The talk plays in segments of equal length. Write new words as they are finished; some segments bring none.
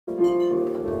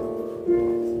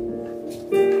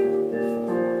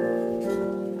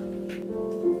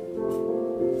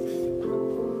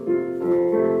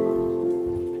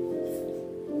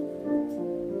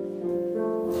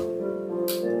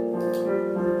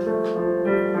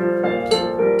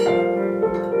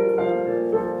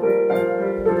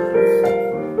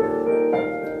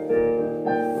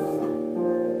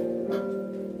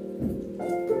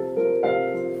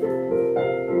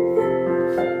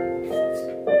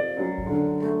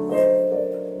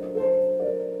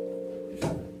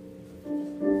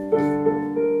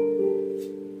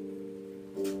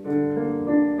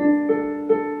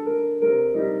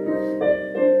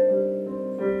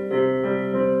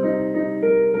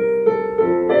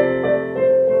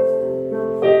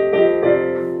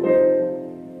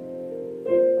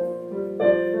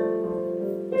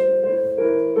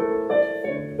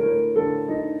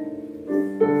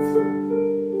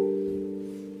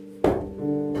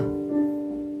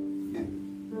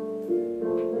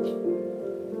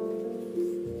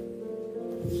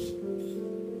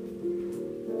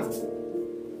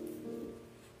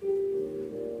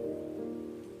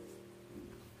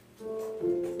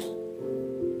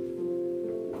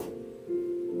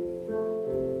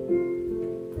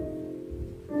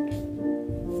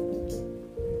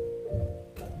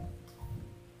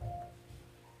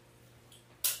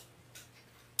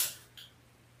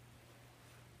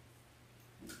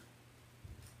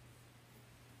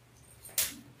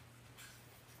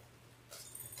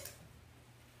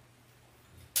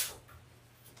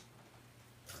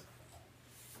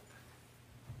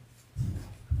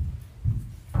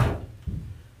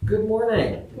Good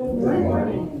morning. Good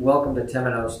morning. Welcome to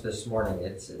Temenos this morning.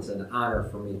 It's an honor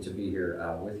for me to be here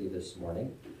with you this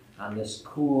morning on this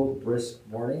cool, brisk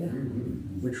morning,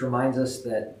 which reminds us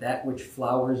that which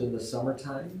flowers in the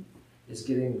summertime is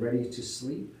getting ready to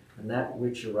sleep, and that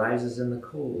which arises in the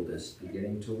cold is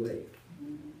beginning to wake.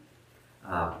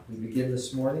 We begin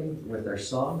this morning with our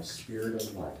song, Spirit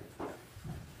of Life.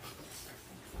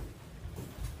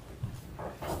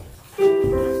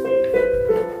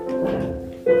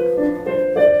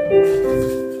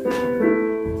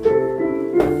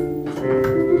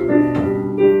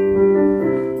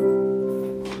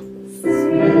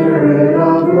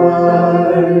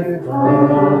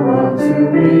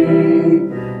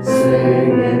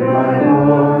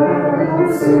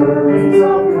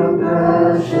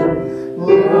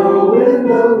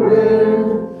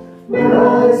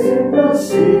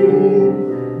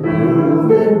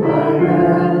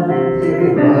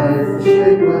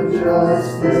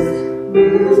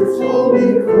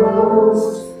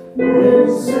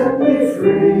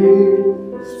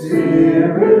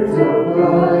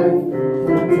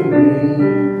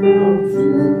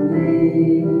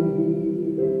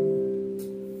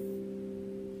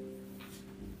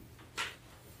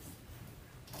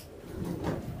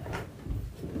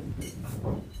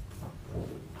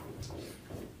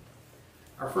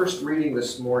 Our first reading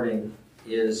this morning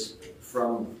is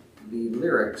from the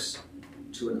lyrics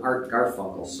to an Art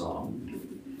Garfunkel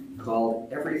song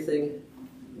called Everything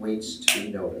Waits to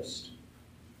Be Noticed.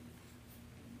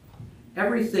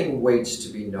 Everything waits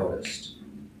to be noticed.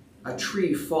 A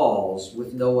tree falls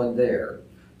with no one there.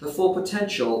 The full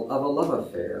potential of a love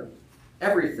affair.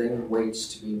 Everything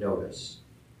waits to be noticed.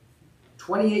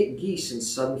 28 geese in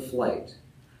sudden flight.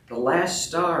 The last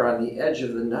star on the edge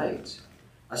of the night.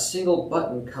 A single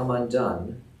button come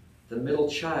undone, the middle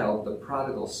child, the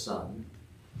prodigal son.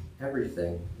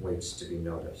 Everything waits to be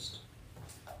noticed.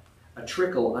 A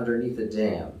trickle underneath a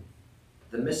dam,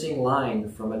 the missing line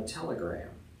from a telegram,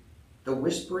 the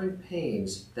whispering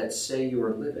pains that say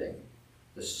you're living,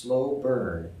 the slow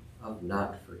burn of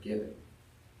not forgiving,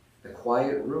 the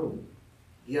quiet room,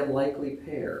 the unlikely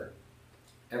pair.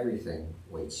 Everything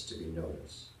waits to be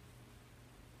noticed.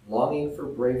 Longing for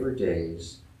braver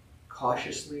days,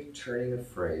 cautiously turning a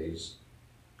phrase,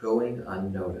 going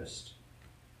unnoticed,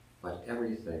 but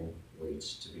everything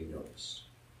waits to be noticed.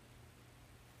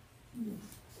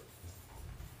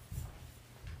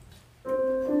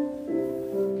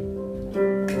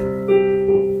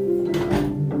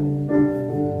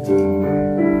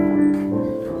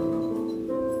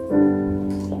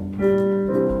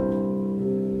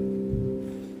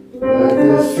 Like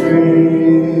a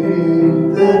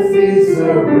stream that feeds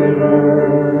the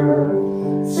river,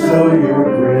 so your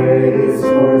grace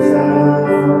pours out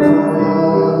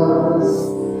on us.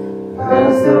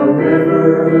 As the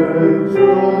river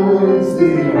joins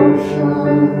the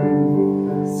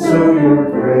ocean, so your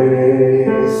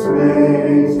grace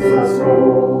makes us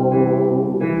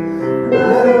whole.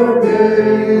 Let our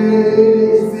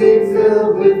days be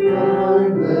filled with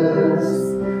kindness,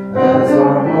 as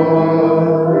our hearts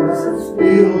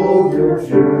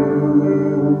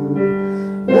truth.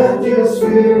 Let your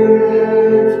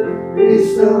Spirit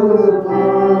bestow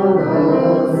upon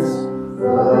us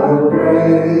the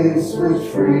grace which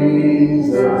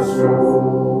frees our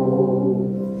soul.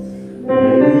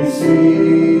 May we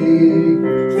seek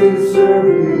to serve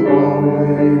you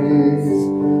always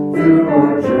through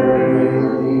our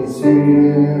journeys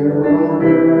here on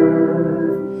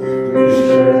earth, to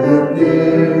share the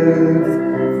gift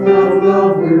of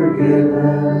love we're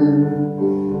given,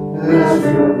 as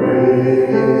your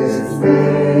grace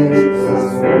makes us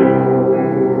whole.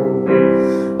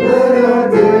 Let our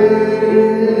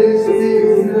days be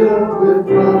filled with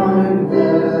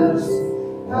kindness,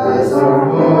 as our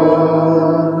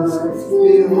hearts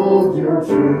behold your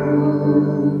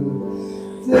truth.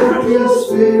 Let your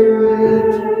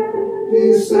Spirit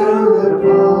bestow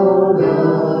upon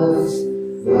us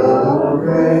the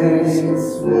grace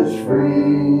which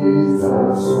frees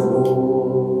our soul.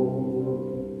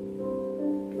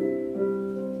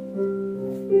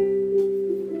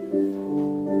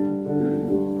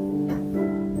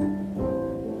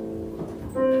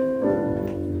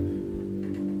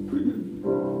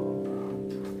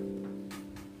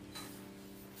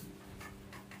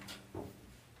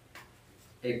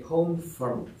 A poem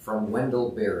from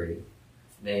Wendell Berry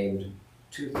named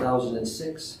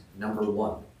 2006, number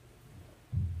 1.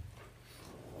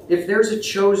 If there's a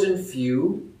chosen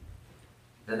few,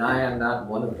 then I am not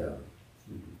one of them.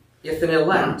 If an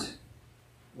elect,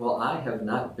 well, I have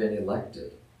not been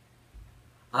elected.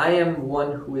 I am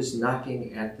one who is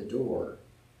knocking at the door.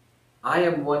 I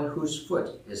am one whose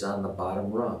foot is on the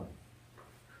bottom rung.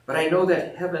 But I know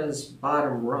that heaven's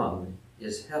bottom rung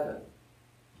is heaven,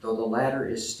 though the ladder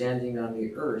is standing on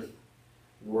the earth,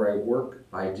 where I work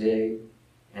by day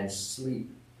and sleep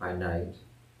by night,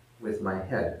 with my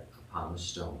head upon the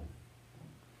stone.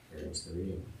 There's the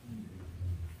reading.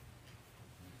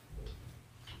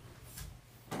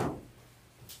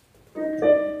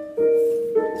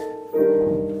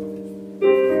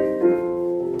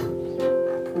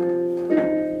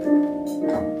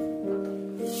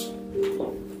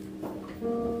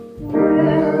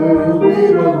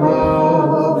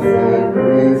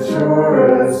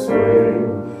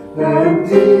 And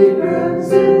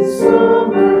deepens in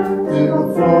summer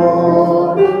till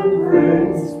fall and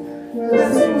brings,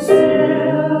 resting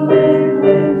still in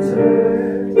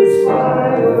winter, to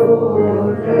smile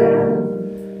again.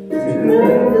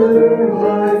 Together,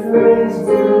 my friends,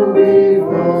 we'll weave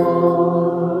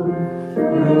on,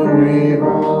 we'll weave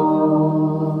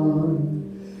on.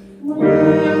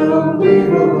 We'll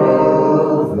weave a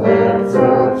love that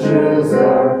touches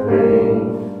our pain,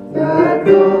 that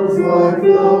comes like the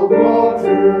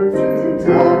water to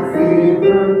dark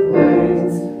fever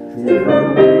plains, to the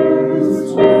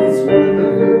roots once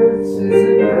withered,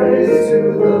 sing praise to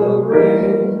the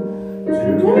rain.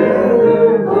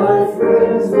 Together, my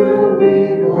friends, we'll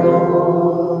weave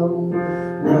on,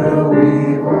 we'll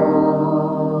weave on.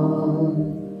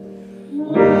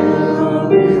 We'll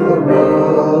weave a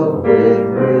love with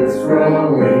roots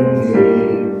growing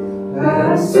deep,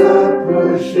 and start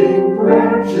pushing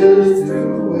branches to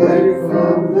wake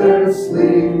from their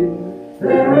sleep,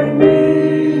 bearing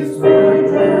leaves bright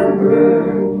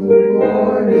amber, with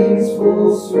mornings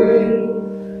full sweet.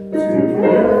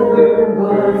 Together,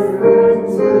 my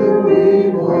friends, we'll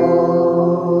weave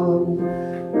on,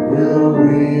 we'll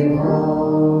weave on.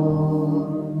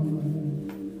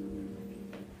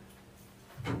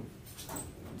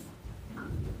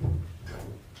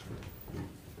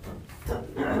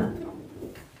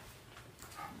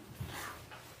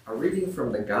 A reading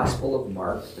from the Gospel of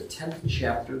Mark, the 10th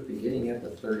chapter, beginning at the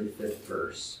 35th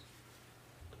verse.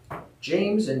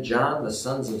 James and John, the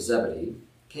sons of Zebedee,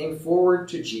 came forward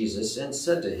to Jesus and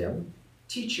said to him,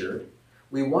 "Teacher,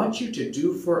 we want you to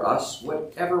do for us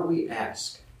whatever we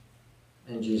ask."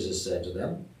 And Jesus said to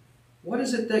them, "What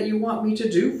is it that you want me to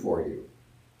do for you?"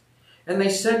 And they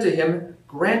said to him,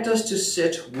 "Grant us to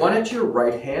sit one at your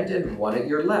right hand and one at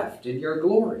your left in your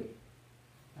glory."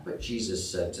 But Jesus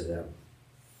said to them,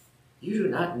 "You do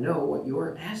not know what you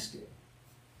are asking.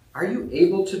 Are you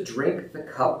able to drink the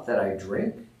cup that I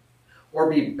drink, or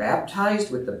be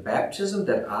baptized with the baptism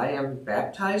that I am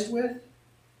baptized with?"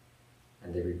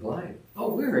 And they replied,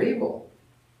 "Oh, we're able."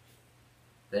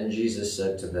 Then Jesus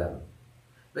said to them,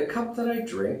 "The cup that I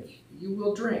drink, you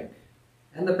will drink,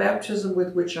 and the baptism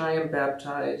with which I am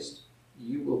baptized,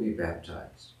 you will be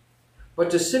baptized.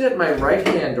 But to sit at my right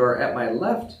hand or at my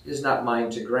left is not mine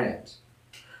to grant,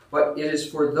 but it is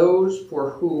for those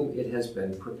for whom it has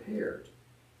been prepared."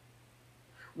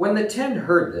 When the 10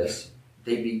 heard this,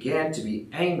 they began to be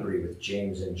angry with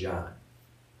James and John.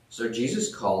 So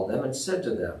Jesus called them and said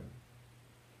to them,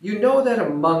 You know that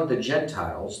among the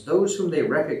Gentiles, those whom they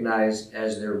recognize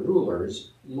as their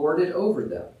rulers lord it over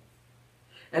them,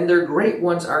 and their great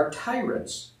ones are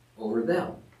tyrants over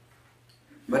them.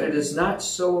 But it is not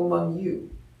so among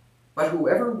you. But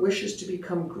whoever wishes to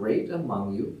become great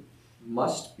among you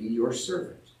must be your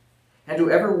servant, and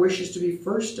whoever wishes to be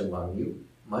first among you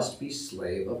must be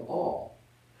slave of all.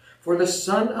 For the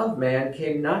Son of Man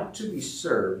came not to be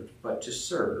served, but to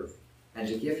serve, and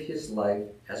to give his life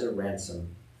as a ransom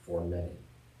for many.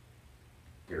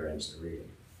 Here ends the reading.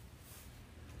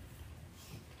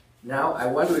 Now I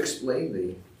want to explain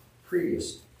the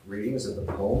previous readings of the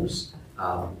poems.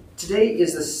 Today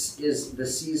is the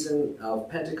season of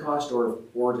Pentecost, or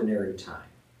ordinary time.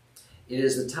 It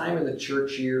is the time in the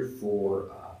church year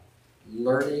for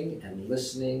learning and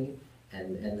listening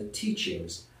and the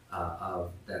teachings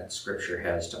that Scripture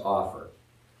has to offer.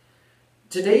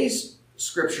 Today's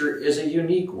Scripture is a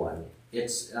unique one.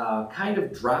 It's kind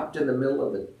of dropped in the middle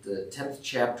of the 10th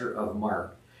chapter of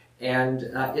Mark. And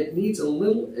it needs a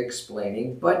little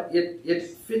explaining, but it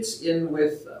fits in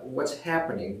with what's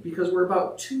happening, because we're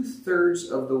about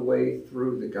 2/3 of the way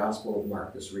through the Gospel of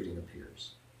Mark, this reading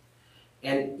appears.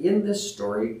 And in this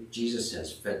story, Jesus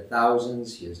has fed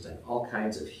thousands, he has done all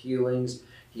kinds of healings,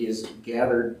 he has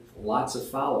gathered lots of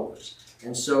followers.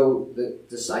 And so the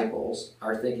disciples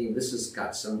are thinking this has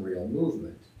got some real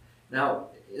movement. Now,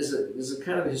 as a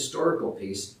kind of a historical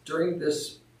piece, during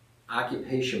this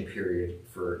occupation period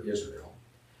for Israel,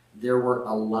 there were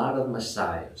a lot of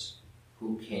messiahs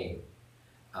who came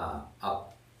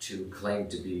up to claim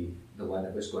to be the one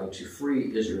that was going to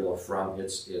free Israel from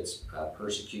its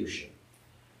persecution.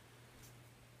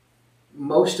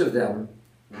 Most of them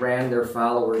ran their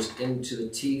followers into the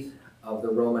teeth of the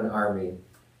Roman army,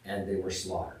 and they were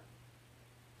slaughtered.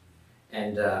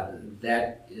 And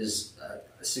that is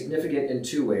significant in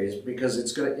two ways, because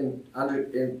it's going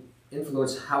to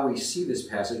influence how we see this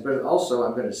passage, but also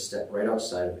I'm going to step right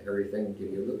outside of everything and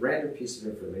give you a random piece of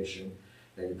information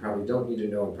that you probably don't need to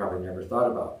know and probably never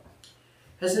thought about.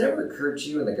 Has it ever occurred to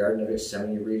you in the Garden of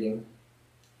Gethsemane reading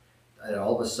that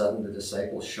all of a sudden the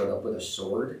disciples showed up with a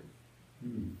sword?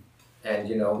 And,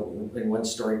 you know, in one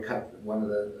story cut one of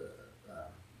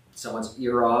someone's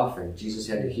ear off and Jesus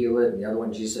had to heal it, and the other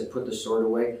one Jesus said put the sword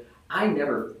away. I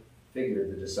never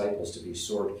figured the disciples to be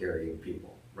sword-carrying people.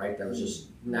 Right? That was just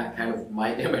not kind of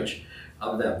my image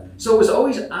of them. So it was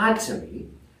always odd to me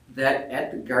that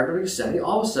at the Garden of Gethsemane,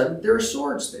 all of a sudden, there are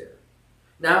swords there.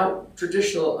 Now,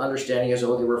 traditional understanding is,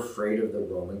 oh, they were afraid of the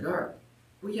Roman guard.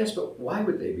 Well, yes, but why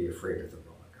would they be afraid of the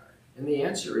Roman guard? And the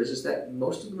answer is that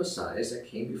most of the messiahs that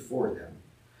came before them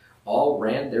all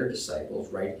ran their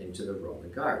disciples right into the Roman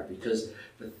guard, because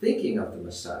the thinking of the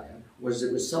Messiah was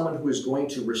it was someone who was going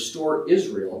to restore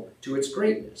Israel to its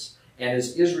greatness. And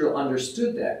as Israel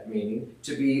understood that meaning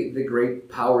to be the great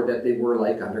power that they were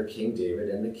like under King David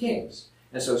and the kings.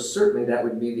 And so certainly that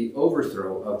would be the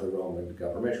overthrow of the Roman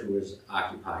government who was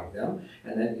occupying them,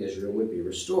 and then Israel would be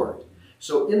restored.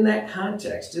 So in that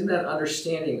context, in that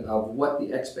understanding of what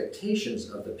the expectations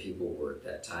of the people were at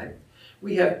that time,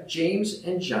 we have James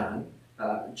and John,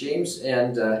 James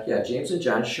and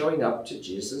John showing up to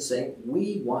Jesus and saying,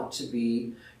 we want to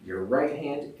be your right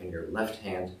hand and your left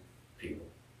hand people.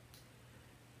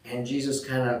 And Jesus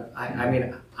kind of,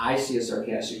 I see a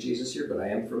sarcastic Jesus here, but I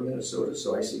am from Minnesota,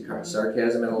 so I see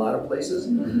sarcasm in a lot of places.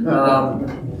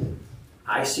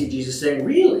 I see Jesus saying,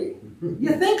 really? You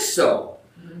think so?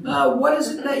 What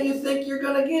is it that you think you're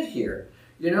going to get here?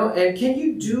 You know, and can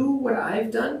you do what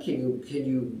I've done? Can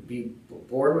you be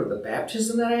born with the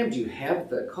baptism that I am? Do you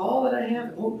have the call that I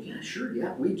have? Oh, yeah, sure,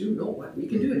 yeah, we do know what we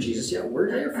can do, Jesus. Yeah,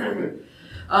 we're there for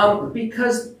you.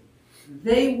 Because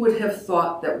they would have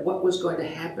thought that what was going to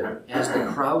happen as the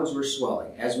crowds were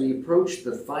swelling, as we approached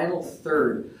the final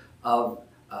third of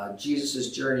Jesus'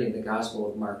 journey in the Gospel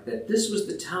of Mark, that this was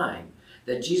the time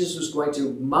that Jesus was going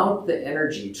to mount the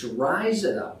energy to rise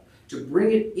it up, to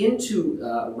bring it into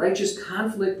righteous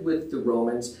conflict with the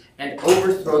Romans and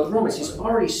overthrow the Romans. He's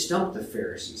already stumped the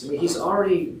Pharisees. I mean, he's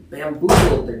already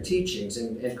bamboozled their teachings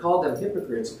and called them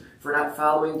hypocrites for not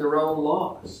following their own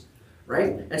laws.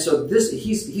 Right? And so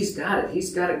he's got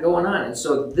it going on. And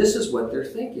so this is what they're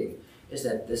thinking, is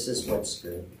that this is what's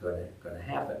going to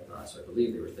happen. That's what I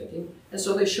believe they were thinking. And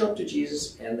so they show up to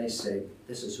Jesus and they say,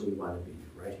 this is who we want to be,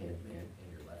 your right-hand man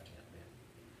and your left-hand man.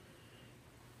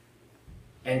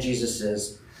 And Jesus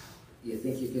says, you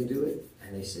think you can do it?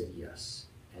 And they said, yes.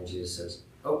 And Jesus says,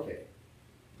 okay,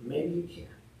 maybe you can,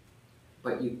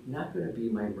 but you're not going to be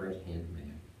my right-hand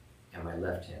man and my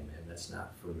left-hand man. That's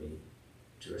not for me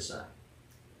to assign.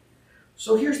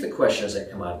 So here's the questions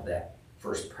that come out of that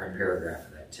first paragraph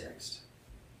of that text.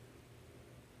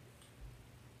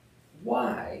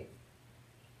 Why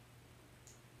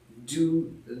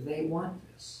do they want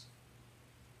this?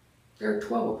 There are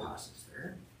 12 apostles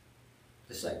there,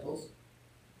 disciples,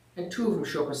 and 2 of them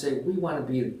show up and say, we want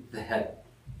to be the head.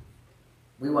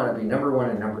 We want to be number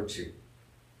 1 and number 2.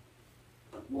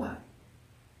 Why?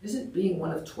 Isn't being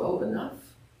one of 12 enough?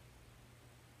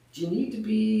 Do you need to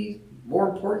be more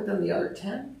important than the other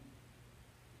 10?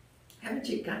 Haven't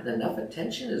you gotten enough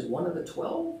attention as one of the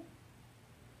 12?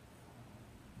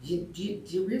 Do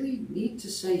you really need to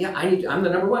say, yeah, I'm the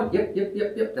number 1.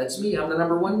 Yep, that's me. I'm the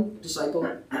number 1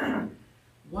 disciple.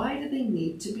 Why do they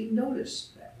need to be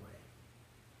noticed that way?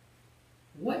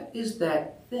 What is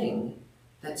that thing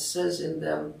that says in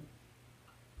them,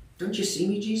 don't you see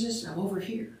me, Jesus? I'm over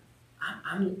here.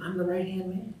 I'm the right-hand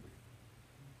man.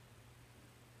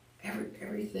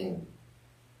 Everything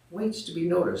waits to be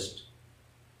noticed,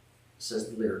 says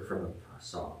the lyric from the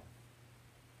song.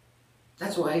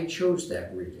 That's why I chose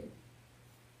that reading.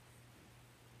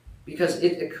 Because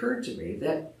it occurred to me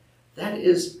that that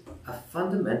is a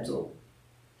fundamental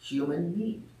human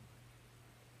need.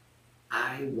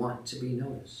 I want to be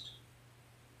noticed.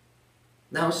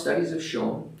 Now, studies have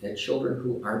shown that children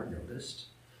who aren't noticed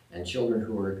and children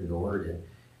who are ignored and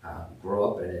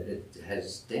grow up and it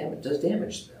does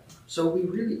damage to them. So we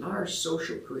really are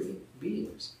social creative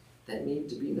beings that need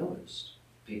to be noticed.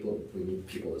 We need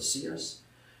people to see us.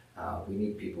 We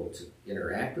need people to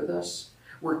interact with us.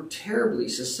 We're terribly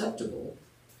susceptible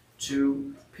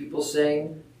to people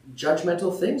saying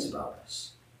judgmental things about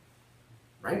us.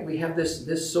 Right? We have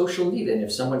this social need, and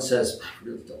if someone says, I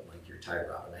really don't like your tie,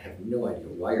 Robin, I have no idea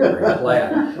why you're wearing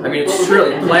plaid. I mean, it's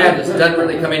truly plaid doesn't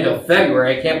really come into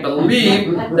February. I can't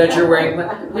believe that you're wearing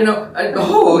plaid.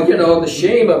 The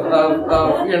shame of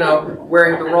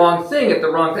wearing the wrong thing at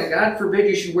the wrong thing. God forbid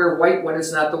you should wear white when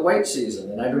it's not the white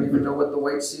season, and I don't even know what the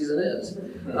white season is.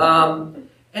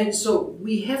 And so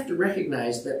we have to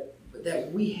recognize that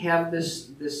we have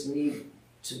this need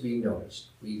to be noticed.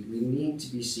 We need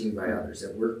to be seen by others,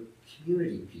 that we're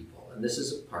community people, and this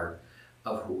is a part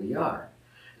of who we are.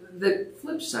 The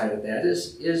flip side of that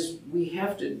is we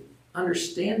have to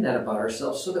understand that about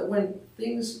ourselves so that when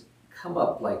things come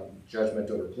up like judgment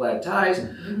over plaid ties,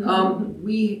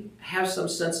 we have some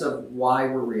sense of why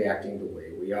we're reacting the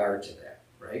way we are to that,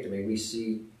 right? I mean, we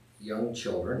see young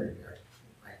children, or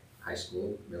high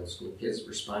school, middle school kids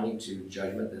responding to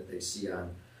judgment that they see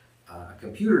on a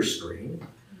computer screen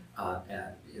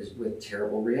with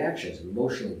terrible reactions,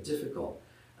 emotionally difficult.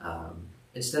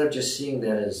 Instead of just seeing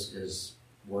that as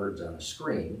words on a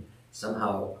screen,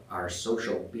 somehow our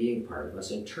social being part of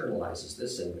us internalizes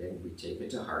this and we take it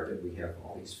to heart and we have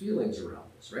all these feelings around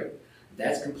this, right?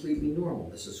 That's completely normal.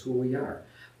 This is who we are.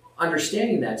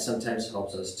 Understanding that sometimes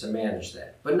helps us to manage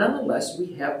that. But nonetheless,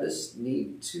 we have this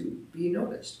need to be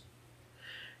noticed.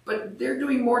 But they're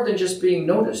doing more than just being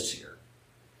noticed here,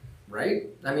 right?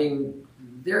 I mean,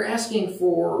 they're asking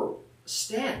for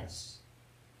status.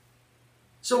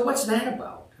 So what's that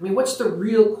about? I mean, what's the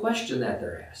real question that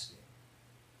they're asking?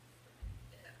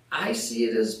 I see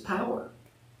it as power.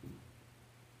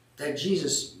 That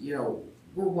Jesus,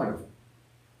 we're one of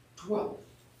 12.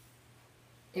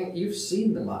 And you've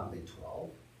seen the Motley 12.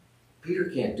 Peter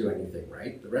can't do anything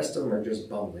right. The rest of them are just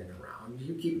bumbling around.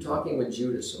 You keep talking with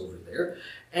Judas over there.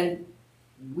 And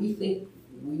we think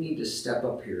we need to step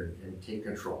up here and take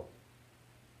control.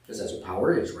 Because that's what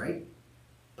power is, right?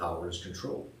 Power is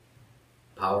control.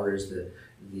 Power is the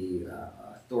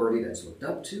authority that's looked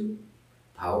up to.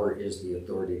 Power is the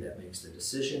authority that makes the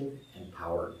decision, and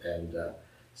power. And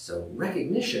so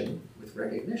with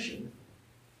recognition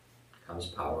comes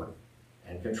power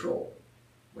and control,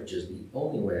 which is the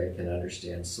only way I can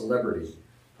understand celebrity,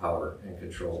 power, and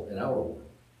control in our world.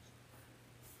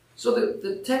 So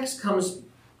the text comes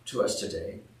to us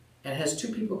today and has 2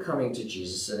 people coming to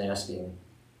Jesus and asking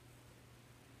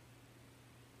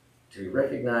to be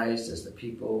recognized as the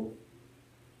people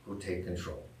who take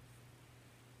control.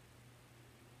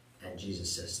 And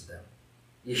Jesus says to them,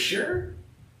 you sure?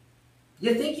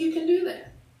 You think you can do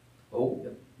that? Oh,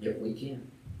 yep, we can.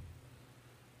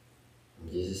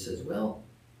 And Jesus says, well,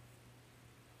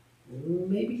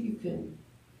 maybe you can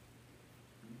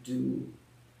do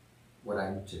what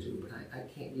I'm to do, but I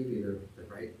can't give you the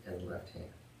right and left hand.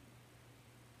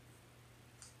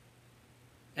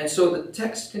 And so the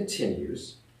text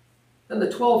continues. Then the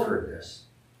 12 heard this,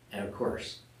 and of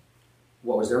course,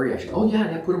 what was their reaction? Oh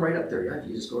yeah, put them right up there. Yeah,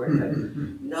 Jesus, go right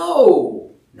ahead. No,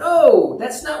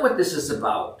 that's not what this is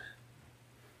about.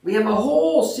 We have a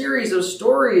whole series of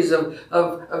stories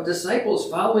of disciples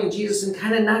following Jesus and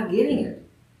kind of not getting it.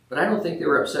 But I don't think they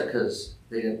were upset because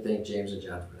they didn't think James and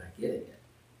John were not getting it.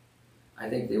 I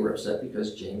think they were upset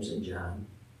because James and John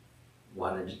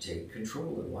wanted to take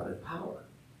control and wanted power.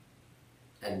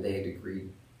 And they had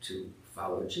agreed to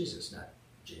follow Jesus, not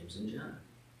James and John.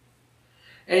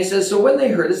 And he says, so when they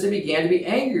heard this, they began to be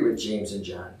angry with James and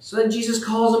John. So then Jesus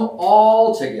calls them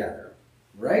all together,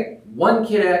 right? One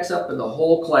kid acts up and the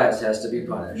whole class has to be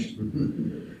punished.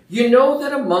 You know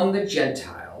that among the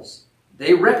Gentiles,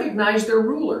 they recognize their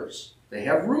rulers. They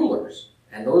have rulers,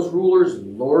 and those rulers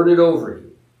lord it over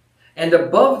you. And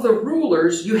above the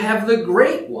rulers, you have the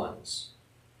great ones.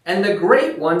 And the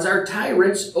great ones are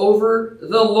tyrants over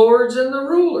the lords and the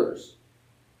rulers.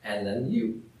 And then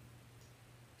you.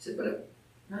 He said, but it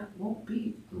won't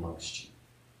be amongst you.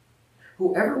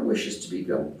 Whoever wishes to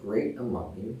become great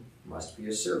among you must be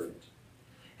a servant.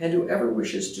 And whoever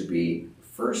wishes to be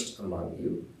first among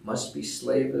you must be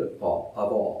slave of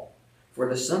all. For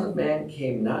the Son of Man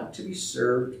came not to be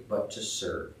served, but to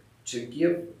serve, to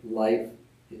give his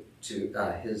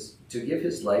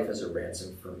life as a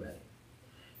ransom for many.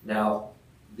 Now,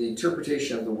 the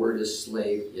interpretation of the word as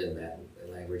slave in that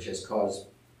language has caused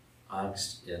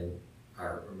angst in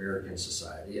our American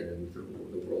society and in the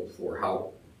world for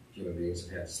how human beings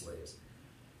have had slaves.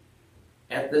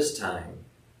 At this time,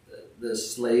 the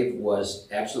slave was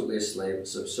absolutely a slave,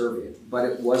 subservient, but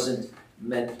it wasn't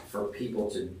meant for people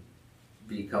to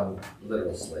become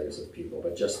literal slaves of people,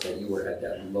 but just that you were at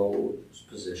that low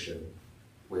position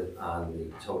on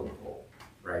the totem pole,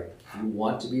 right? If you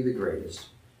want to be the greatest,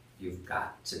 you've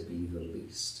got to be the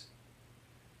least.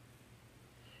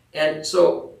 And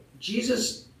so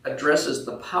Jesus addresses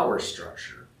the power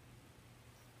structure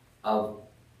of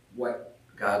what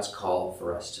God's call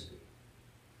for us to be.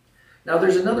 Now,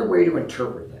 there's another way to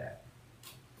interpret that.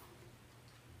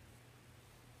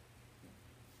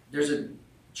 There's a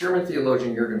German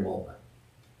theologian, Jürgen Moltmann,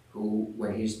 who,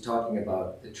 when he's talking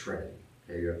about the Trinity,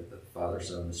 okay, you have the Father,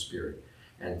 Son, and the Spirit,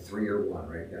 and three are one,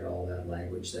 right? Got all that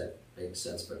language that makes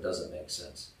sense but doesn't make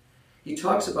sense. He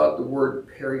talks about the word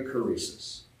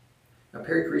perichoresis. Now,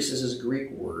 perichoresis is a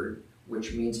Greek word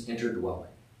which means interdwelling.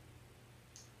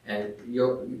 And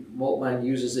Moltmann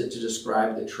uses it to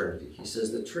describe the Trinity. He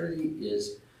says the Trinity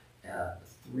is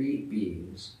three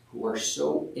beings who are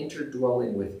so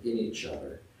interdwelling within each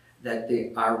other that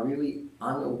they are really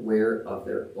unaware of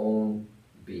their own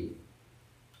being.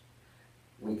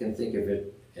 We can think of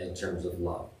it in terms of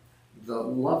love. The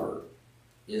lover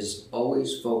is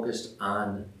always focused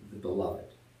on the beloved.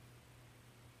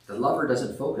 The lover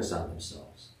doesn't focus on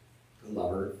themselves. The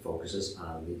lover focuses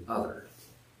on the other.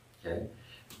 Okay?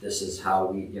 This is how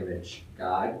we image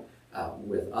God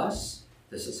with us.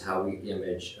 This is how we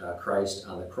image Christ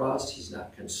on the cross. He's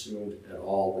not consumed at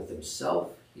all with himself.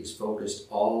 He's focused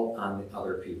all on the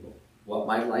other people. What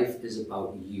my life is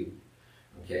about you.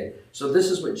 Okay? So this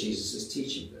is what Jesus is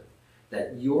teaching them.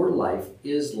 That your life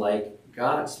is like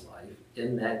God's life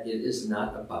in that it is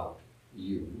not about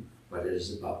you, but it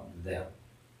is about them.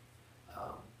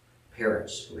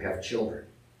 Parents who have children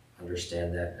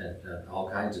understand that at all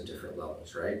kinds of different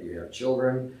levels, right? You have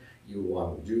children, you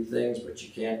want to do things, but you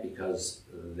can't because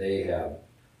they have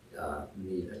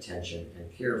need attention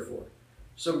and care for.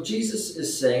 So Jesus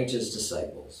is saying to his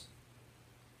disciples,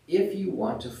 if you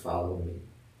want to follow me,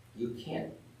 you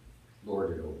can't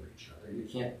lord it over each other. You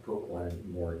can't put one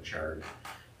more in charge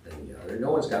than the other.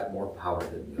 No one's got more power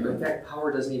than the other. In fact,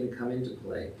 power doesn't even come into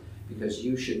play because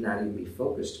you should not even be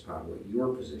focused upon what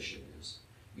your position is.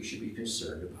 You should be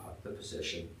concerned about the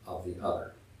position of the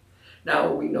other.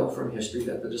 Now, we know from history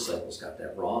that the disciples got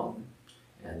that wrong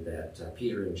and that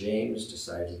Peter and James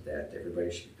decided that everybody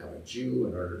should become a Jew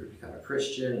in order to become a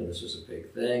Christian, and this was a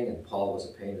big thing, and Paul was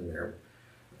a pain in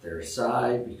their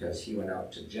side because he went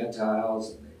out to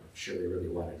Gentiles, and I'm sure they really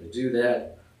wanted to do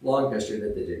that. Long history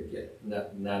that they didn't get,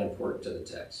 not important to the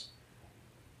text.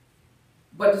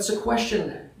 But it's a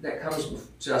question that comes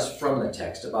to us from the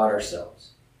text about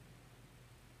ourselves.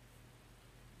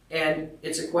 And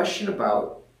it's a question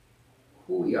about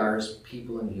who we are as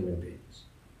people and human beings.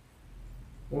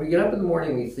 When we get up in the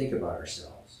morning, we think about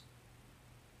ourselves.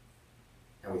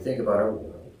 And we think about our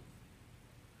world.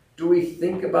 Do we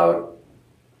think about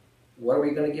what are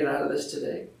we going to get out of this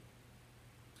today?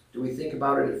 Do we think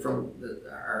about it from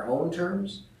our own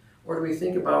terms? Or do we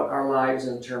think about our lives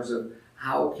in terms of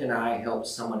how can I help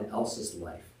someone else's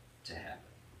life to happen?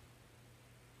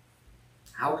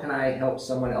 How can I help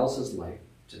someone else's life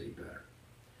to be better?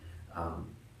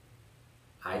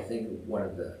 I think one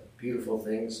of the beautiful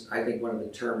things, I think one of the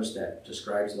terms that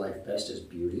describes life best is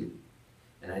beauty.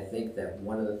 And I think that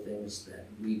one of the things that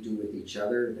we do with each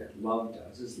other that love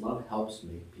does is love helps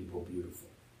make people beautiful.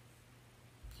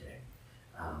 Okay?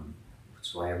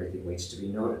 That's why everything waits to be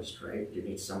noticed, right? You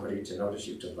need somebody to notice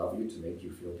you, to love you, to make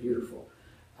you feel beautiful.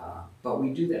 But we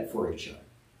do that for each other.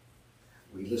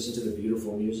 We listen to the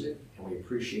beautiful music, and we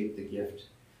appreciate the gift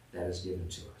that is given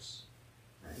to us,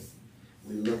 right?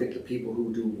 We look at the people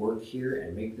who do work here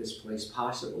and make this place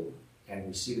possible, and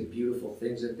we see the beautiful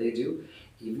things that they do,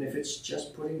 even if it's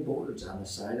just putting boards on the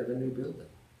side of a new building.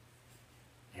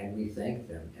 And we thank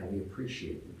them, and we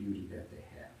appreciate the beauty that they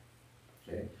have,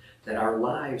 okay? That our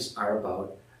lives are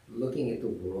about looking at the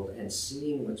world and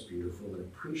seeing what's beautiful and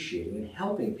appreciating and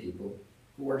helping people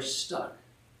who are stuck,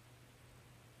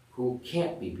 who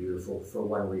can't be beautiful for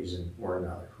one reason or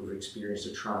another, who've experienced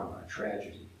a trauma, a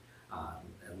tragedy, a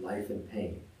life in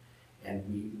pain. And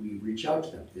we reach out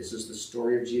to them. This is the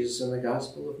story of Jesus in the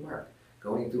Gospel of Mark,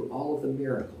 going through all of the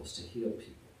miracles to heal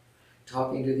people,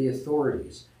 talking to the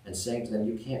authorities and saying to them,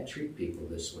 you can't treat people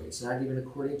this way. It's not even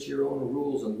according to your own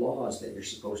rules and laws that you're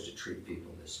supposed to treat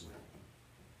people this way.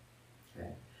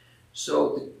 Okay?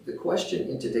 So the question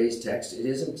in today's text, it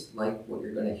isn't like what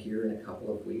you're going to hear in a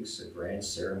couple of weeks, a grand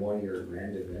ceremony or a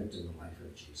grand event in the life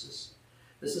of Jesus.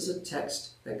 This is a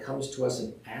text that comes to us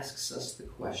and asks us the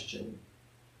question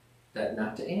that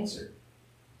not to answer,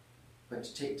 but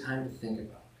to take time to think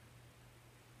about.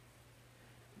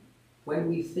 When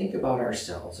we think about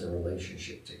ourselves in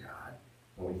relationship to God,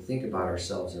 when we think about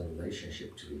ourselves in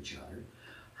relationship to each other,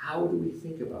 how do we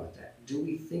think about that? Do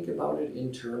we think about it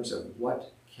in terms of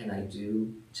what can I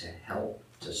do to help,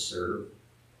 to serve,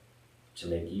 to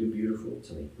make you beautiful,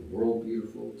 to make the world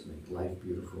beautiful, to make life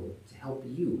beautiful, to help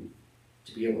you,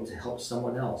 to be able to help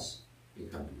someone else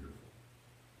become beautiful?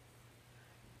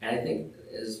 And I think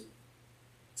it's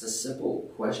a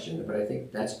simple question, but I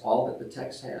think that's all that the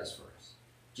text has for us.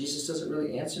 Jesus doesn't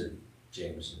really answer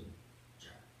James and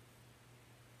John.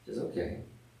 He says, okay,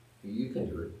 you can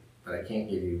do it, but I can't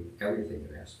give you everything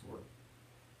you asked for.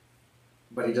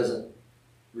 But he doesn't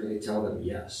really tell them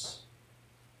yes.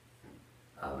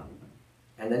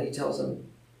 And then he tells them,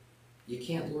 you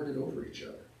can't lord it over each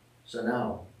other. So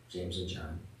now, James and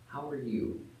John, how are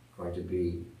you going to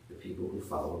be the people who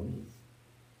follow me?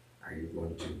 Are you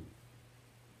going to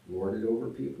lord it over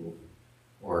people?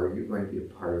 Or are you going to be a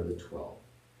part of the 12?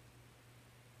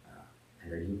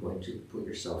 And are you going to put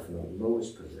yourself in the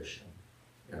lowest position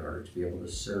in order to be able to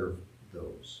serve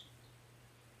those?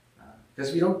 Because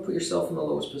if you don't put yourself in the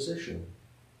lowest position,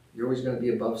 you're always going to be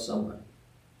above somebody.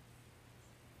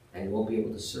 And you won't be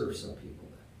able to serve some people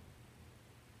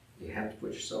then. You have to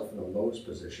put yourself in the lowest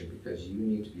position because you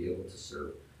need to be able to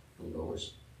serve the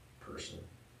lowest person.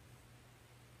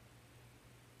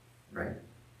 Right?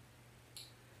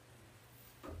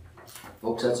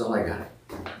 Folks, that's all I got.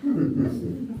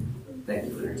 Thank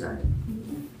you for your time.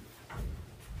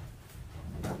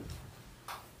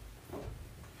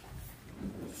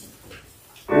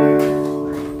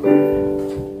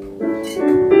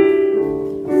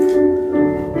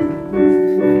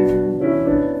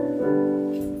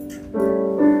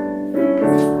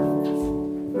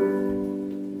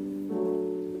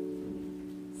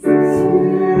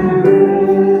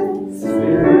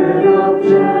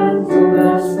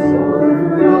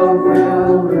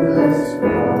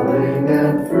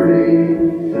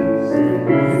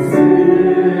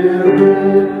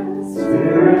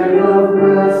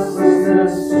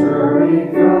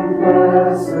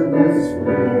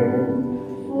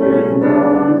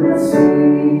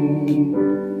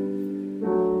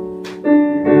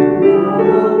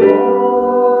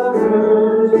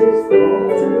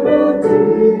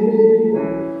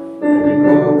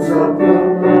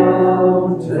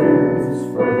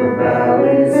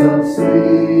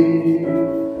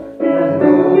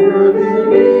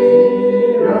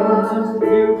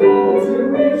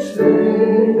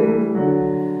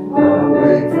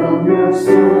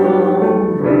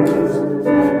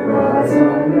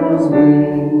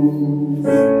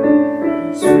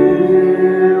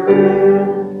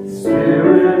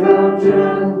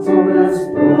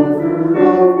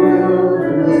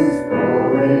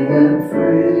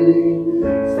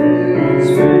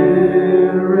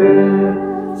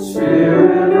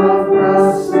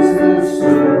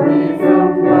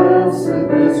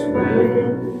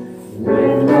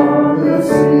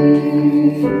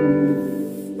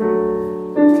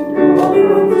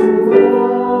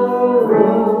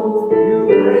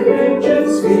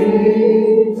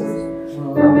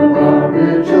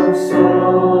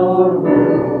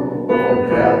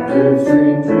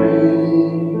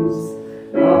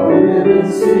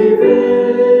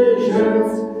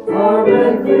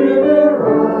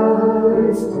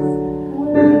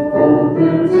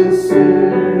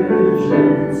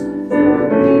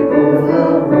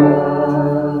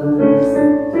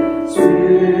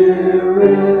 Spirit,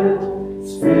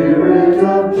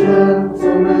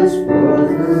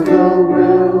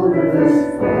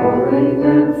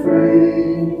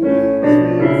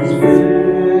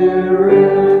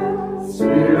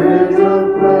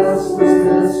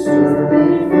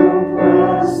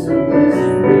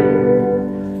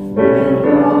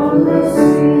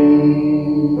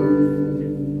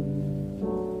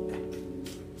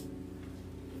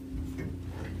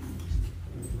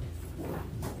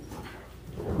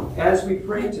 As we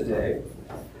pray today,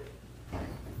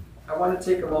 I want to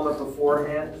take a moment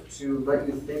beforehand to let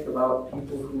you think about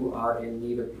people who are in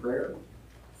need of prayer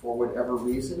for whatever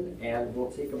reason, and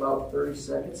we'll take about 30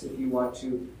 seconds if you want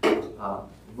to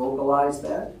vocalize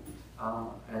that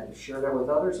and share that with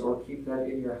others or keep that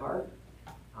in your heart.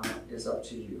 Is up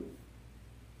to you.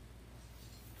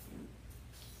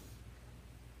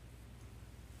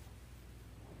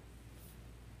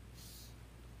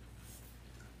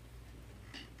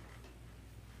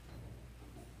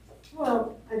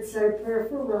 Well, I'd say a prayer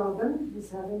for Robin,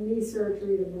 who's having knee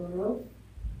surgery tomorrow.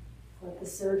 Let the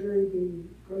surgery be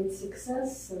great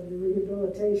success, so the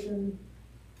rehabilitation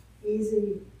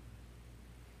easy,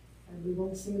 and we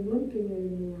won't see him limping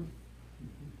anymore.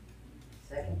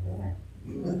 Second that.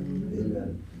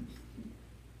 Amen.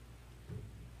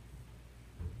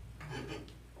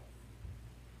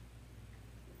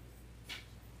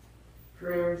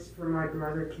 Prayers for my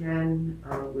brother Ken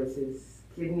with his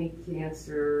kidney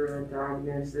cancer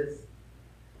diagnosis,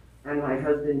 and my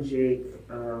husband Jake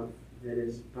that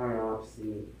his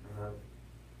biopsy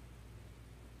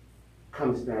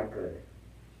comes back good.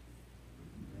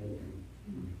 Amen.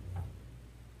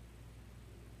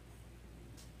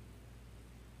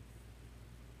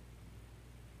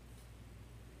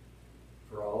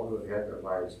 For all who have had their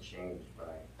lives changed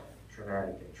by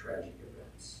traumatic and tragic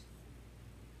events.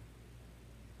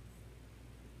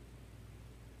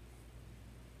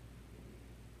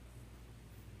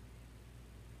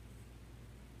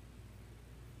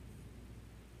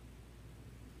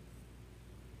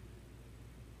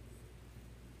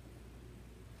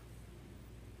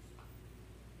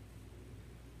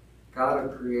 God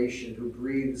of creation, who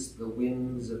breathes the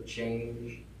winds of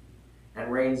change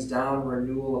and rains down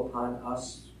renewal upon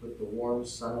us with the warm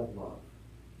sun of love.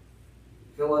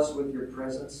 Fill us with your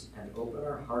presence and open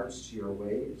our hearts to your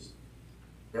ways,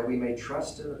 that we may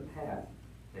trust in the path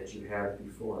that you have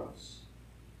before us.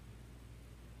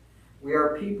 We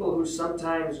are people who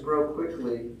sometimes grow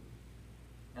quickly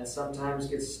and sometimes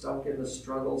get stuck in the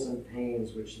struggles and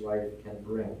pains which life can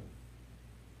bring.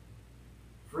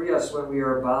 Free us when we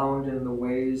are bound in the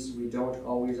ways we don't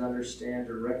always understand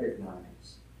or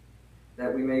recognize,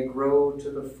 that we may grow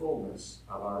to the fullness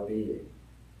of our being.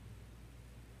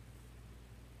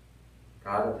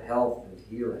 God of health and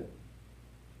healing,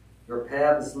 your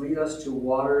paths lead us to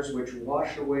waters which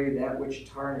wash away that which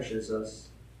tarnishes us,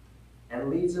 and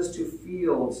leads us to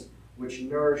fields which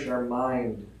nourish our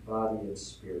mind, body, and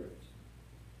spirit.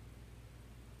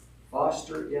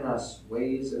 Foster in us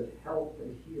ways of health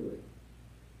and healing,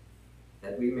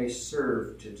 that we may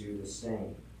serve to do the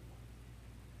same.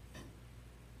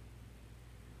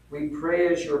 We pray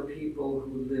as your people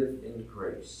who live in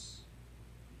grace.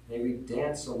 May we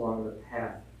dance along the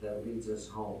path that leads us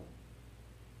home.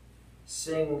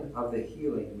 Sing of the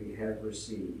healing we have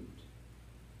received,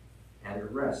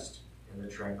 and rest in the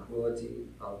tranquility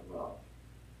of love.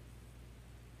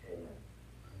 Amen.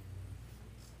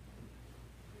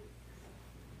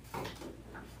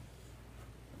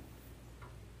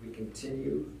 We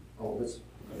continue. Let's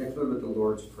conclude with the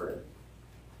Lord's Prayer.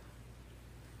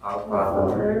 Our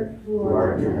Father, who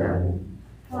art in heaven,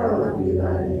 hallowed be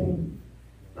thy name.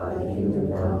 Thy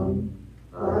kingdom come,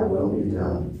 thy will be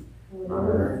done, on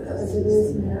earth as it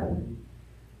is in heaven.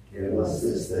 Give us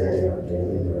this day our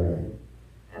daily bread,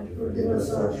 and forgive us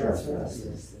our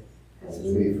trespasses, as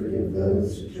we forgive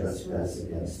those who trespass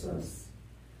against us.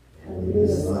 And lead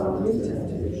us not into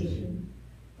temptation,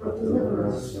 but deliver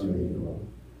us from evil.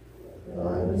 For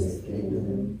thine is the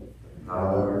kingdom, the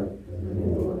power, and the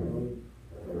glory,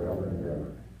 forever and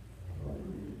ever.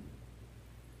 Amen.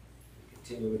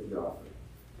 Continue with the offering.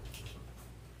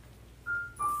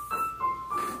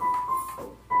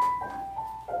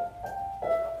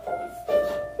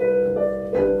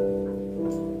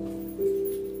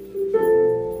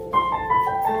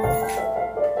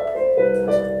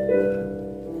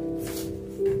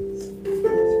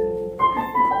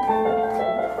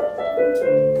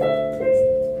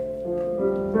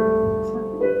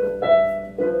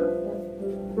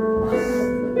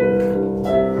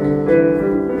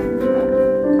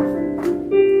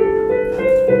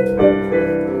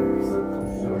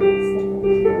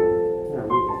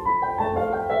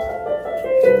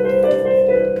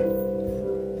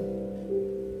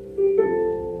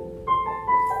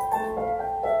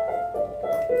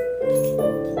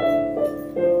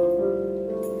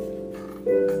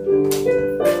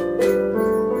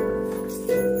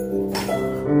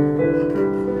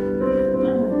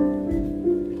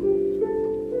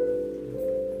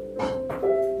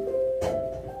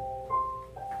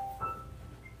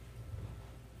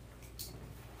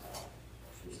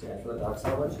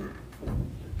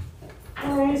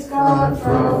 Praise God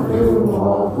from whom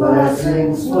all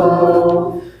blessings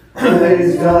flow.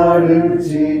 Praise God who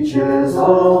teaches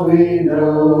all we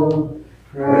know.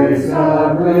 Praise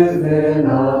God within,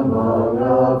 among,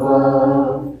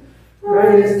 above.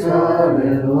 Praise God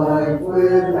in life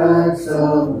with acts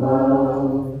of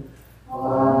love.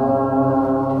 Amen.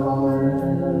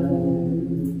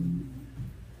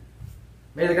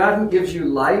 May the God who gives you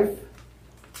life,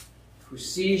 who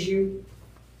sees you,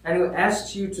 and who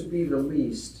asks you to be the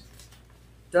least,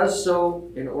 does so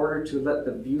in order to let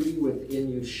the beauty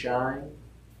within you shine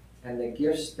and the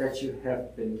gifts that you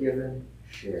have been given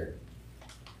share.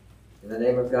 In the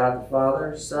name of God the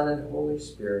Father, Son, and Holy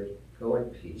Spirit, go in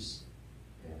peace.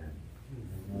 Amen.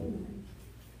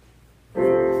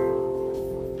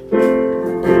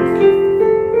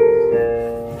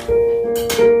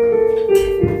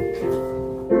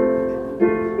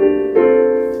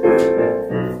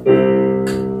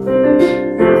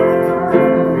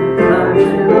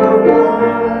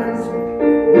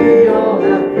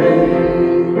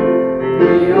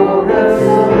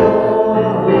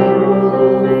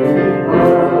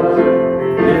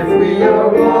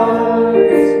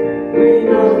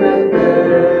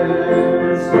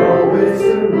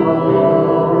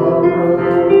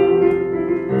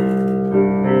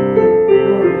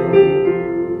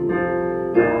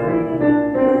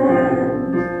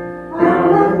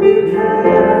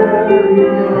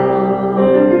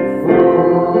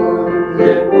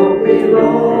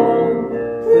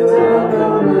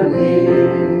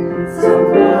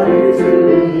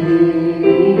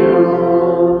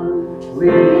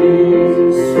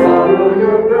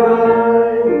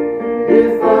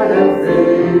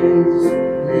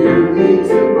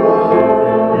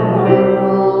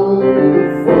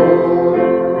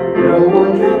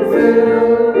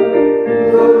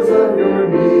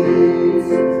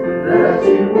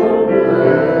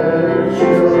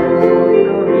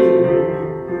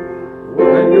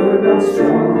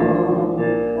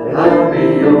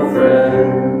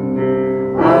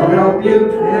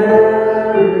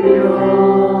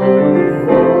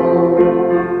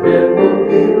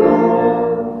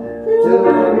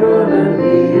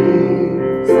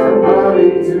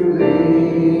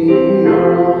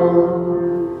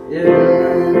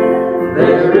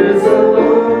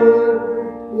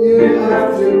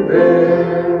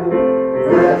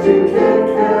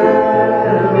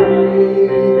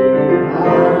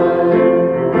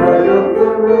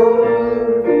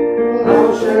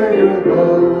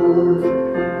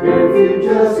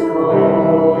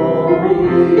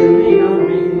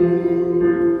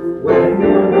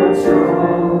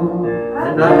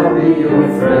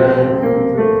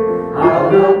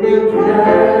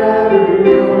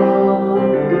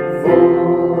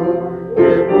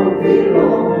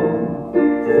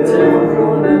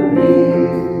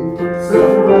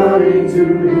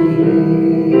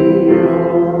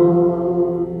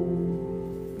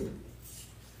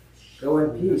 Go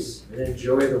in peace and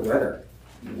enjoy the weather.